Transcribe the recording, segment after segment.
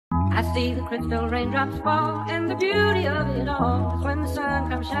I see the crystal raindrops fall, and the beauty of it all is when the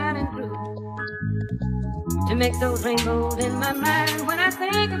sun comes shining through to make those rainbows in my mind. When I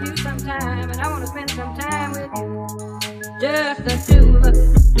think of you sometime, and I want to spend some time with you, just the two of us.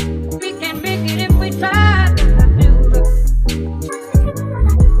 We can make it if we try. Just the two of us.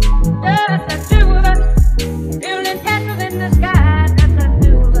 Just the two of us. Building castles in the sky. Just the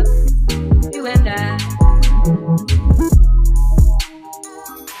two of us. You and I.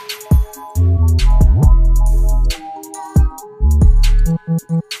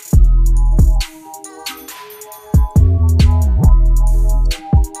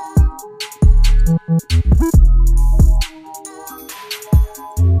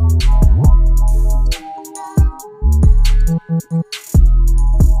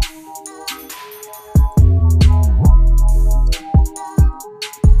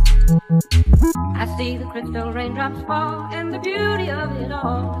 I see the crystal raindrops fall, and the beauty of it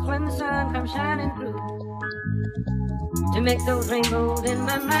all is when the sun comes shining through to make those rainbows in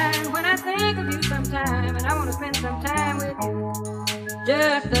my mind. When I think of you sometime, and I want to spend some time with you,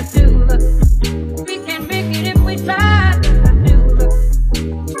 just the two of us. We can make it if we try. Just the two of us.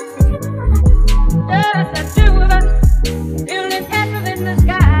 Just the two of us. Building castles in the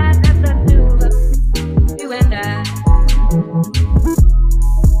sky. Just the two of us. You and I.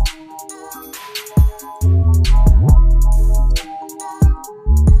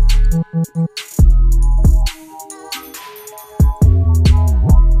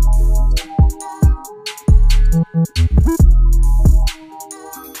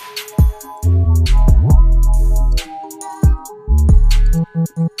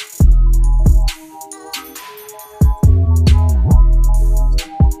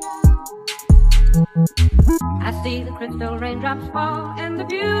 I see the crystal raindrops fall, and the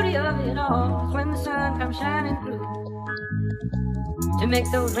beauty of it all is when the sun comes shining through to make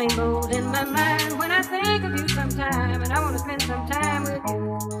those rainbows in my mind. When I think of you sometime, and I want to spend some time with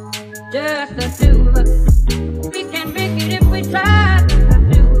you, just the two of us. We can make it if we try. Just the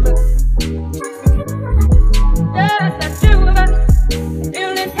two of us. Just the two of us.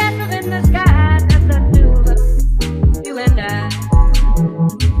 Building castles in the sky. Just the two of us. You and I.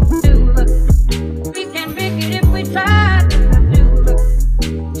 Two of us. We can make it if we try. Just the two of us.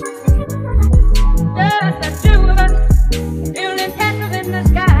 Just the two of us. Building castles in the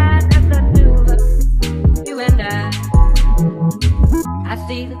sky. Just the two of us. You and I. I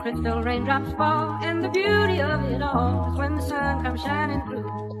see the crystal raindrops fall, and the beauty of it all is when the sun comes shining through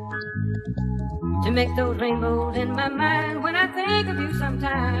to make those rainbows in my mind. When I think of you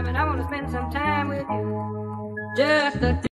sometime, and I want to spend some time with you, just the